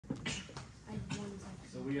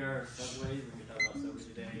we are Subway. We're going to talk about Subway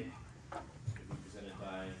today. We'll be presented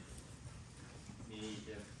by me,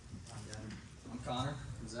 Jim. I'm Devin. I'm Connor.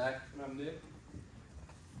 I'm Zach. And I'm Nick.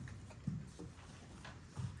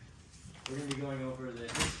 We're going to be going over the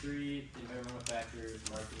history, the environmental factors,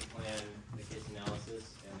 marketing plan, the case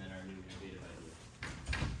analysis, and then our new innovative idea.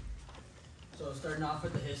 So starting off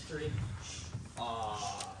with the history,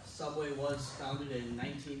 Subway was founded in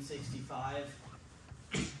 1965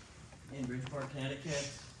 in Bridgeport, Connecticut.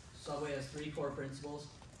 Subway has three core principles: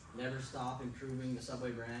 never stop improving the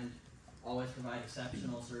Subway brand, always provide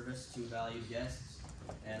exceptional service to valued guests,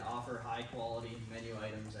 and offer high quality menu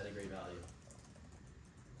items at a great value.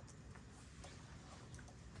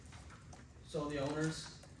 So the owners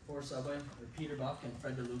for Subway are Peter Buck and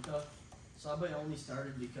Fred DeLuca. Subway only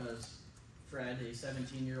started because Fred, a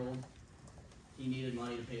 17-year-old, he needed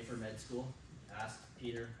money to pay for med school, asked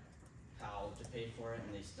Peter how to pay for it,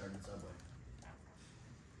 and they started Subway.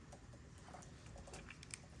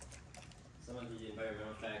 Some of the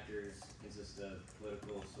environmental factors consist of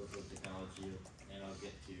political, social, technology, and I'll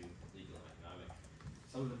get to legal and economic.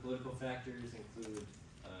 Some of the political factors include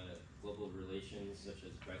global relations, such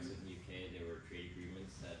as Brexit in the UK. There were trade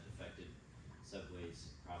agreements that affected Subway's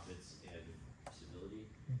profits and stability.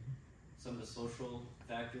 Some of the social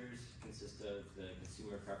factors consist of the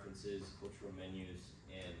consumer preferences, cultural menus,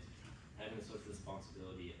 and having the social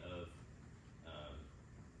responsibility of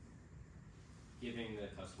giving the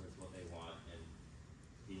customers what they want and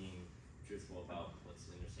being truthful about what's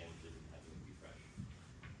in their sandwiches and having them be fresh.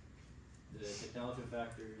 The technology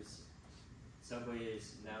factors, Subway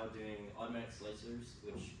is now doing automatic slicers,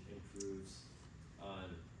 which improves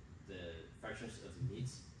on the freshness of the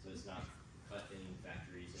meats, so it's not cut in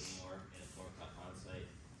factories anymore, and it's more cut on site.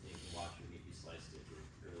 You can watch your meat be sliced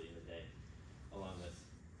early in the day, along with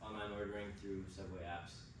online ordering through Subway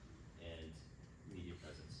apps and media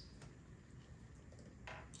presence.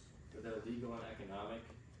 For the legal and economic,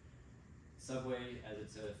 Subway, as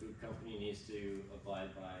it's a food company, needs to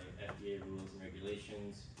abide by FDA rules and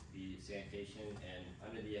regulations, be sanitation, and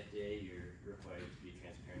under the FDA, you're required to be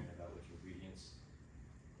transparent about which ingredients.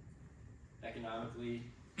 Economically,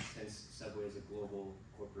 since Subway is a global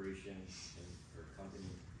corporation or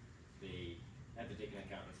company, they have to take into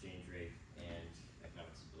account exchange rate and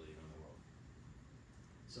economic stability around the world.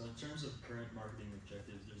 So in terms of current marketing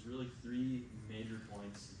objectives, there's really three major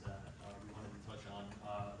points that we wanted to touch on.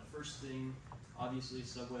 The first thing, obviously,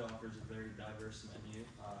 Subway offers a very diverse menu.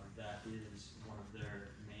 That is one of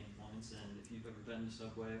their main points, and if you've ever been to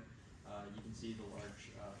Subway, you can see the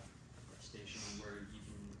large station where you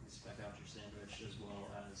can spec out your sandwich, as well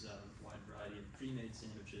as a wide variety of pre-made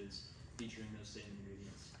sandwiches featuring those same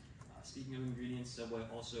ingredients. Speaking of ingredients, Subway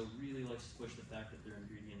also really likes to push the fact that their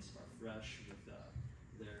ingredients are fresh with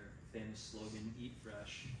their famous slogan, "Eat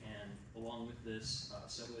Fresh," and along with this,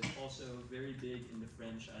 Subway is also very big into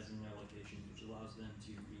franchising their locations, which allows them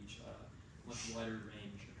to reach a much wider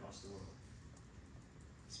range across the world.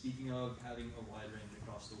 Speaking of having a wide range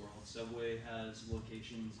across the world, Subway has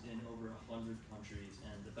locations in over 100 countries,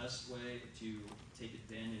 and the best way to take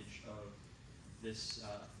advantage of this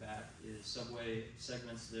fact is Subway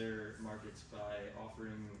segments their markets by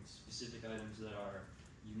offering specific items that are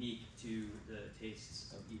unique to the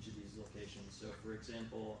tastes of each of these locations. So for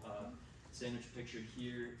example, sandwich pictured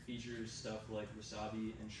here features stuff like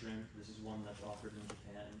wasabi and shrimp. This is one that's offered in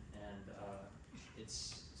Japan, and it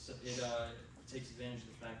takes advantage of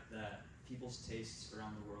the fact that people's tastes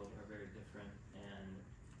around the world are very different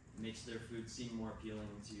and makes their food seem more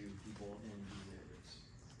appealing to people in these areas.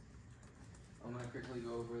 I'm going to quickly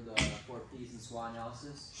go over the 4 P's and SWOT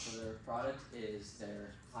analysis. So their product is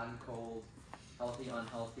their hot and cold, healthy,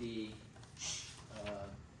 unhealthy,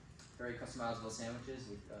 very customizable sandwiches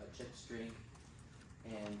with chips, drink,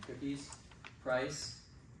 and cookies. Price,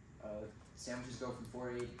 sandwiches go from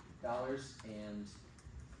 $4 to $8, and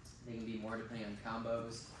they can be more depending on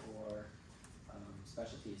combos or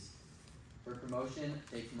specialties. For promotion,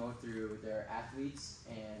 they promote through their athletes,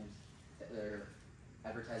 and they're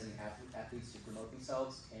advertising athletes to promote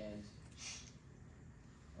themselves, and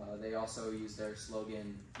they also use their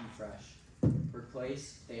slogan, "Eat Fresh." For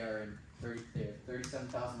place, they have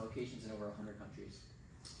 37,000 locations in over 100 countries.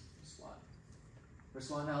 SWOT. For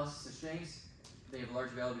SWOT analysis of strengths, they have a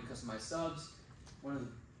large availability of customized subs, one of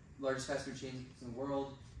the largest fast food chains in the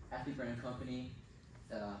world, athlete brand company.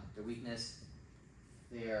 Their weakness,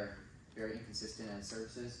 they are very inconsistent as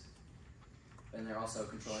services, and they're also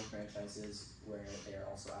controlling franchises where they are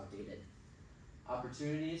also outdated.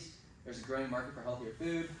 Opportunities, there's a growing market for healthier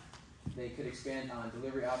food. They could expand on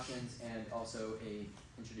delivery options and also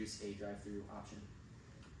introduce a drive-through option.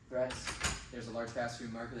 Threats, there's a large fast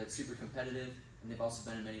food market that's super competitive, and they've also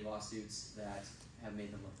been in many lawsuits that have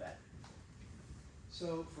made them look bad.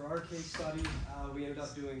 So for our case study, we ended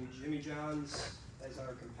up doing Jimmy John's as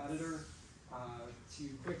our competitor. To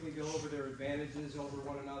quickly go over their advantages over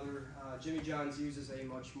one another, Jimmy John's uses a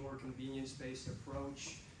much more convenience-based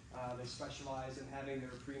approach. They specialize in having their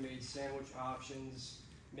pre-made sandwich options,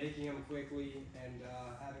 making them quickly, and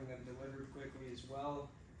having them delivered quickly as well.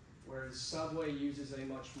 Whereas Subway uses a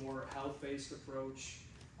much more health-based approach.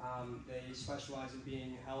 They specialize in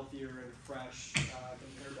being healthier and fresh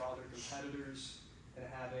compared to other competitors, and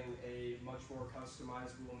having a much more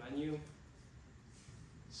customizable menu.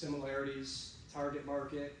 Similarities: target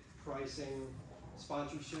market, pricing,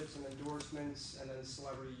 sponsorships and endorsements, and then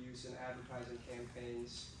celebrity use in advertising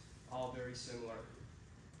campaigns, all very similar.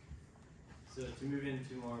 So to move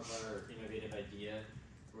into more of our innovative idea,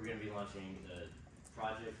 we're going to be launching a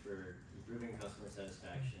project for improving customer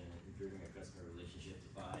satisfaction and improving our customer relationships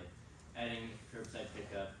by adding curbside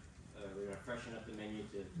pickup. We're going to freshen up the menu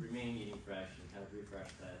to remain eating fresh and kind of refresh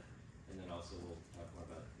that, and then also we'll talk more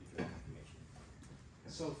about future information.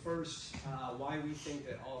 So first, why we think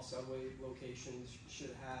that all Subway locations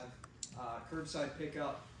should have curbside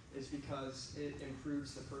pickup is because it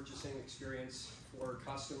improves the purchasing experience for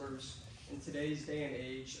customers. In today's day and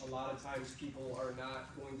age, a lot of times people are not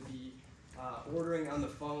going to be ordering on the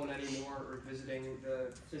phone anymore or visiting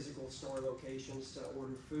the physical store locations to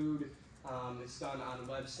order food. It's done on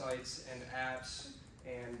websites and apps,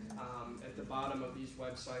 and at the bottom of these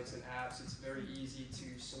websites and apps, it's very easy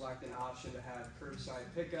to select an option to have curbside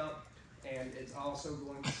pickup, and it's also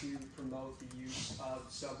going to promote the use of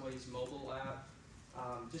Subway's mobile app.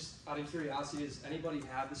 Just out of curiosity, does anybody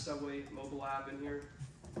have the Subway mobile app in here?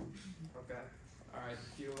 Okay, all right,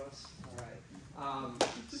 a few of us, all right.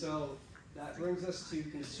 So that brings us to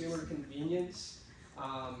consumer convenience.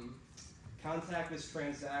 Contactless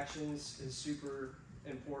transactions is super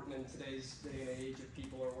important in today's day and age if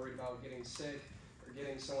people are worried about getting sick or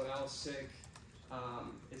getting someone else sick.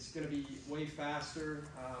 It's going to be way faster.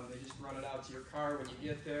 They just run it out to your car when you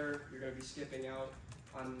get there. You're going to be skipping out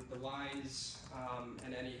on the lines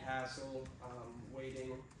and any hassle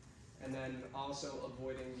waiting, and then also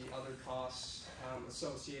avoiding the other costs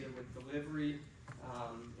associated with delivery,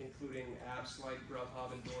 including apps like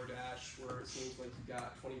Grubhub and DoorDash, where it seems like you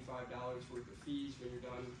got $25 worth of fees when you're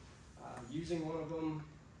done using one of them.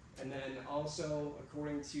 And then also,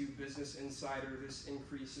 according to Business Insider, this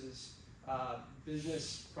increases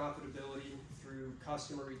business profitability through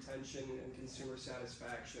customer retention and consumer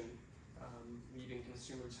satisfaction, leaving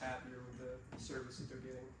consumers happier with the service that they're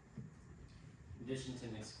getting. In addition to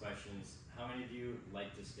Nick's questions, how many of you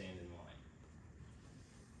like to stand in line?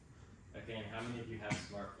 Okay, and how many of you have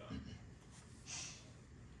a smartphone?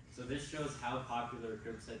 So this shows how popular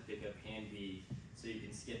curbside pickup can be, so you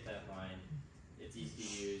can skip that line. It's easy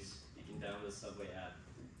to use, you can download the Subway app,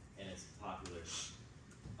 and it's popular.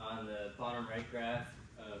 On the bottom right graph,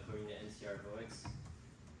 according to NCR Voice,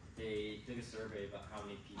 they did a survey about how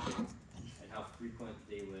many people and how frequent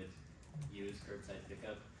they would use curbside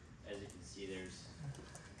pickup. As you can see, there's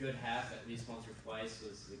a good half, at least once or twice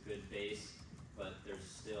was the good base, but there's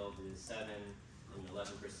still the 7 and 11%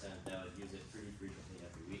 that would use it pretty frequently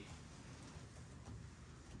every week.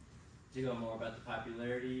 To go more about the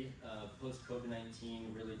popularity,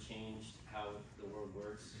 post-COVID-19 really changed how the world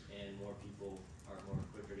works, and more people are more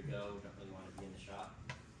quicker to go, don't really want to be in the shop.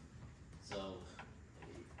 So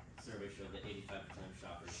a survey showed that 85% of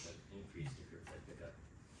shoppers have increased their curbside pickup.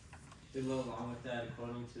 To go along with that,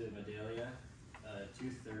 according to Medallia,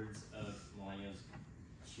 2/3 of millennials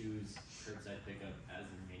choose curbside pickup as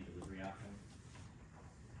their main delivery option.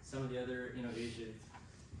 Some of the other innovative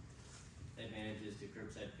advantages to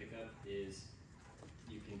curbside pickup is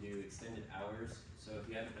you can do extended hours. So if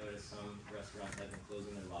you haven't noticed, some restaurants have been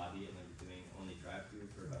closing their lobby and then doing only drive-through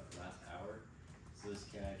for about the last hour. So this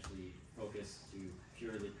can actually focus to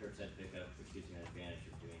purely curbside pickup, which gives you an advantage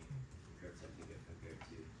of doing curbside pickup compared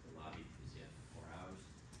to the lobby because you have 4 hours.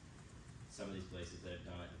 Some of these places that have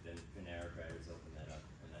done it have been Panera drivers open that up,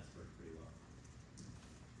 and that's worked pretty well.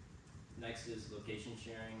 Next is location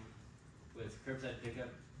sharing. With curbside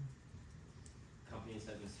pickup, companies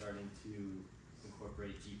have been starting to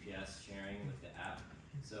incorporate GPS sharing with the app,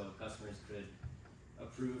 so customers could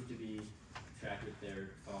approve to be tracked with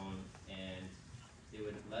their phone, and it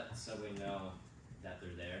would let Subway know that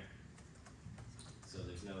they're there. So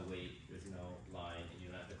there's no wait, there's no line, and you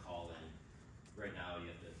don't have to call in. Right now you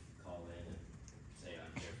have to call in and say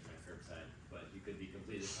I'm here for my curbside, but you could be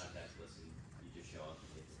completely contactless and you just show up and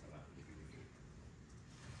they can come out and give you your food.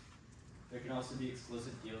 There can also be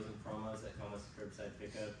exclusive deals and promos that come with curbside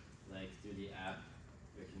pickup, like through the app,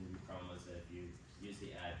 there can be promos that if you use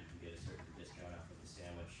the app, you can get a certain discount off of the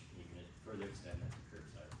sandwich, and you can further extend that to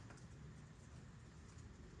curbside.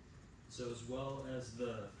 So as well as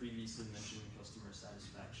the previously mentioned customer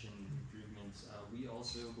satisfaction improvements, we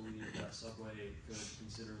also believe that Subway could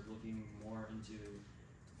consider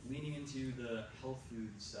leaning into the health food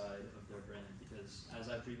side of their brand, because as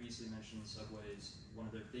I previously mentioned, Subway's one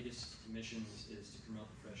of their biggest missions is to promote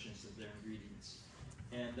the freshness of their ingredients.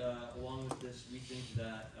 And along with this, we think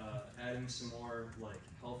that adding some more like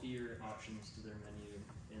healthier options to their menu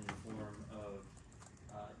in the form of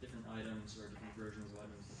different items or different versions of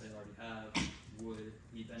items that they already have would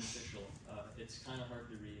be beneficial. It's kind of hard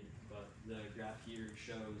to read, but the graph here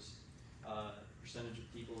shows percentage of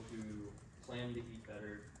people who plan to eat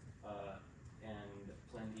better and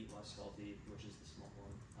plan to eat less healthy, which is the small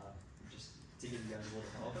one, just to give you guys a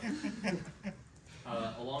little help.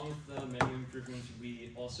 Along with the menu improvements,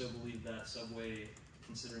 we also believe that Subway,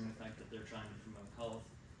 considering the fact that they're trying to promote health,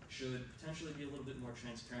 should potentially be a little bit more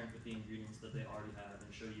transparent with the ingredients that they already have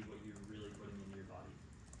and show you what you're really putting into your body.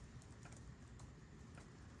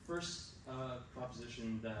 First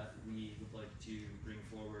proposition that we would like to bring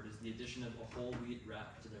forward is the addition of a whole wheat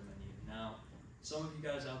wrap to their menu. Now, some of you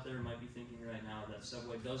guys out there might be thinking right now that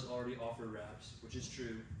Subway does already offer wraps, which is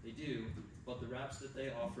true, they do, but the wraps that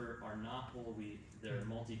they offer are not whole wheat, they're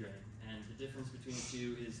multigrain. And the difference between the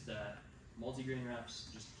two is that multigrain wraps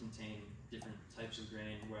just contain different types of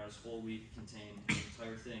grain, whereas whole wheat contain the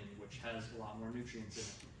entire thing, which has a lot more nutrients in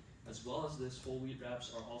it. As well as this, whole wheat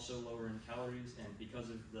wraps are also lower in calories, and because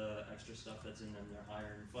of the extra stuff that's in them, they're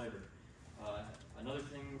higher in fiber. Another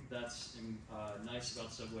thing that's nice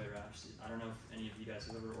about Subway wraps, I don't know if any of you guys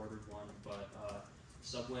have ever ordered one, but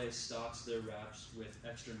Subway stocks their wraps with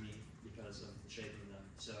extra meat because of the shape of them.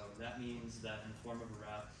 So that means that in the form of a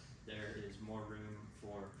wrap, there is more room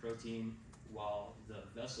for protein, while the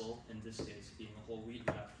vessel, in this case being a whole wheat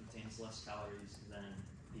wrap, contains less calories than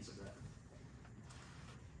a piece of bread.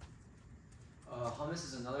 Hummus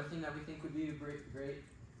is another thing that we think would be a great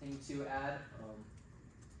thing to add.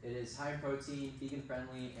 It is high protein, vegan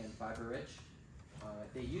friendly, and fiber rich.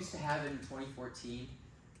 They used to have it in 2014,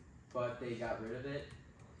 but they got rid of it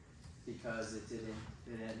because it didn't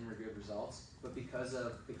have good results. But because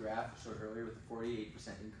of the graph I showed earlier with the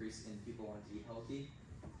 48% increase in people wanting to eat healthy,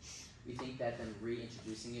 we think that them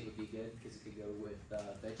reintroducing it would be good because it could go with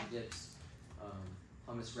veggie dips,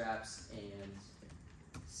 hummus wraps, and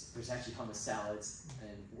there's actually hummus salads.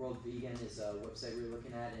 And World Vegan is a website we're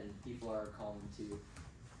looking at, and vegans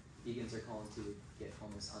are calling to get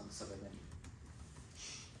hummus on the Subway menu.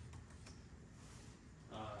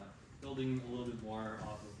 Building a little bit more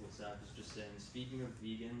off of what Zach was just saying, speaking of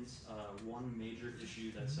vegans, one major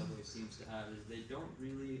issue that Subway seems to have is they don't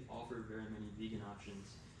really offer very many vegan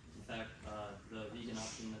options. In fact, the vegan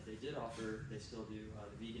option that they did offer, they still do,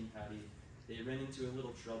 the vegan patty, they ran into a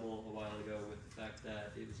little trouble a while ago with the fact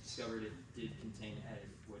that it was discovered it did contain egg,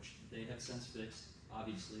 which they have since fixed.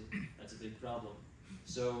 Obviously, that's a big problem.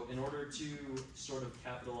 So in order to sort of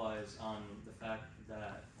capitalize on the fact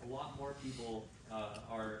that a lot more people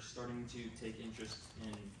are starting to take interest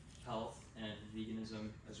in health and veganism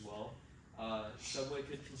as well, Subway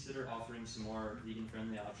could consider offering some more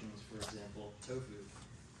vegan-friendly options. For example, tofu.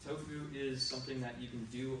 Tofu is something that you can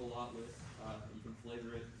do a lot with. You can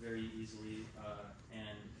flavor it very easily,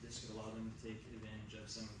 and this could allow them to take advantage of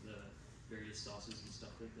some of the various sauces and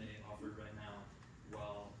stuff that they offer right now,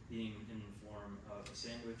 while being in the form of a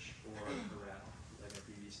sandwich or a wrap, like I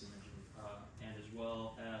previously mentioned. And as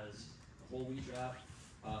well as a whole wheat wrap,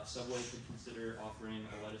 Subway could consider offering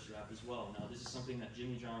a lettuce wrap as well. Now, this is something that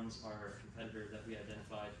Jimmy John's, our competitor that we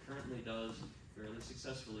identified, currently does fairly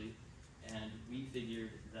successfully, and we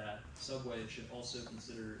figured that Subway should also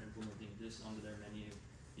consider implementing this onto their menu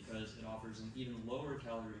because it offers an even lower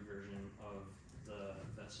calorie version of the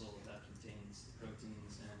vessel that contains the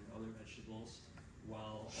proteins and other vegetables,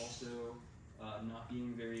 while also not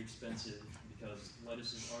being very expensive because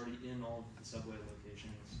lettuce is already in all of the Subway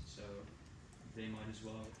locations, so they might as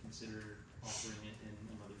well consider offering it in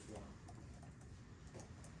another form.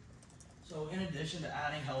 So in addition to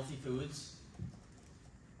adding healthy foods,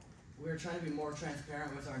 we're trying to be more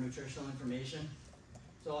transparent with our nutritional information.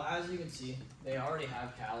 So as you can see, they already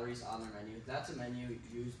have calories on their menu. That's a menu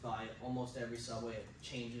used by almost every Subway. It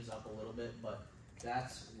changes up a little bit, but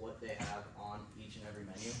that's what they have on each and every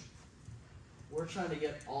menu. We're trying to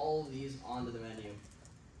get all of these onto the menu.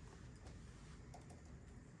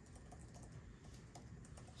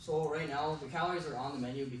 So right now, the calories are on the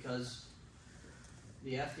menu because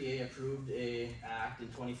the FDA approved an act in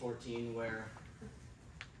 2014 where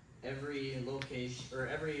every location, or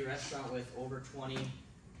every restaurant with over 20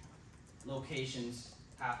 locations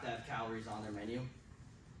have to have calories on their menu.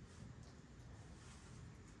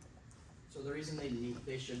 So the reason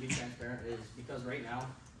they should be transparent is because right now,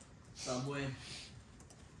 Subway,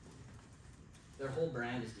 their whole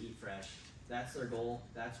brand is to eat fresh. That's their goal.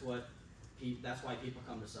 That's why people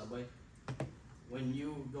come to Subway. When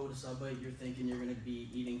you go to Subway, you're thinking you're going to be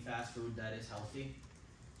eating fast food that is healthy.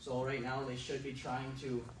 So right now, they should be trying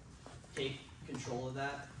to take control of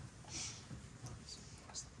that.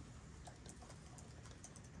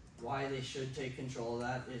 Why they should take control of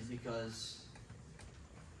that is because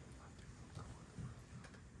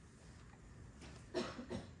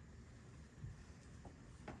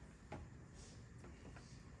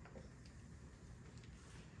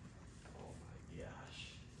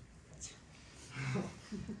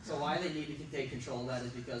so why they need to take control of that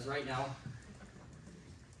is because right now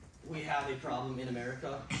we have a problem in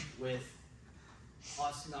America with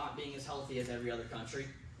us not being as healthy as every other country.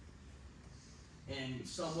 And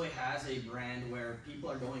Subway has a brand where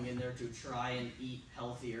people are going in there to try and eat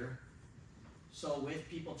healthier. So with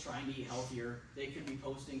people trying to eat healthier, they could be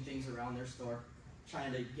posting things around their store,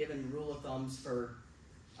 trying to give them rule of thumbs for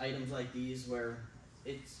items like these where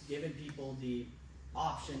it's giving people the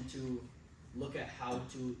option to look at how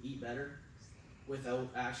to eat better without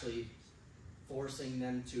actually forcing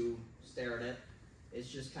them to stare at it. It's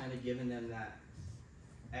just kind of giving them that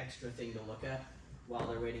extra thing to look at while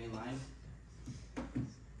they're waiting in line.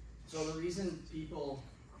 So the reason people,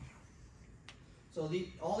 all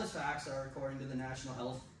these facts are according to the National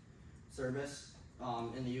Health Service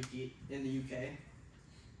in the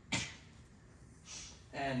UK,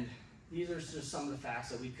 and these are just some of the facts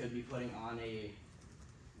that we could be putting on a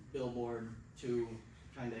billboard to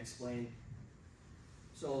kind of explain.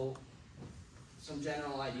 So some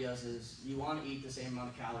general ideas is you want to eat the same amount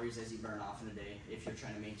of calories as you burn off in a day if you're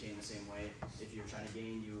trying to maintain the same weight. If you're trying to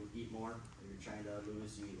gain, you eat more. If you're trying to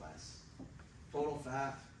lose, you eat less. Total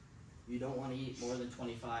fat, you don't want to eat more than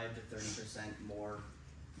 25 to 30% more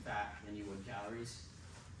fat than you would calories.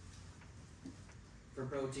 For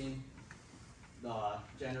protein, the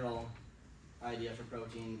general idea for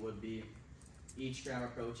protein would be each gram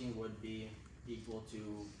of protein would be equal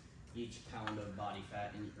to each pound of body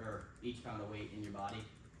fat or each pound of weight in your body.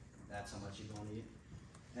 That's how much you're going to eat.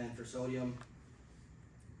 And for sodium,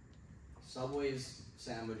 Subway's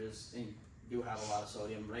sandwiches do have a lot of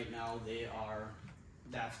sodium. Right now,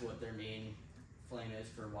 that's what their main claim is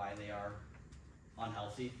for why they are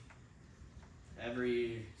unhealthy.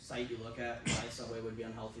 Every site you look at, why Subway would be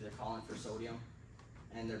unhealthy, they're calling for sodium,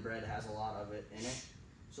 and their bread has a lot of it in it.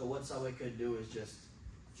 So what Subway could do is just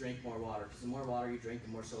drink more water, because the more water you drink,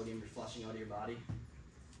 the more sodium you're flushing out of your body.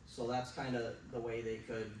 So that's kind of the way they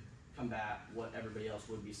could combat what everybody else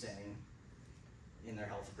would be saying in their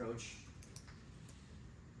health approach.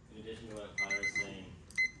 In addition to what Connor was saying,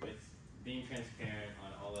 with being transparent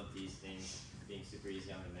on all of these things, being super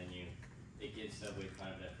easy on the menu, it gives Subway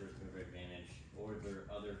kind of that first mover advantage, or there are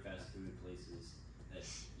other fast food places that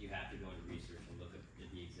you have to go into research and look at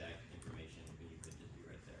the exact information when you could just be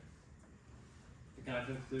right there. To kind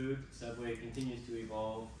of conclude, Subway continues to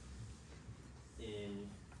evolve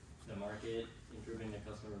in the market, improving the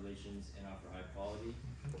customer relations and offer high quality.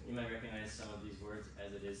 You might recognize some of these words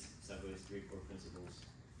as it is Subway's 3 core principles.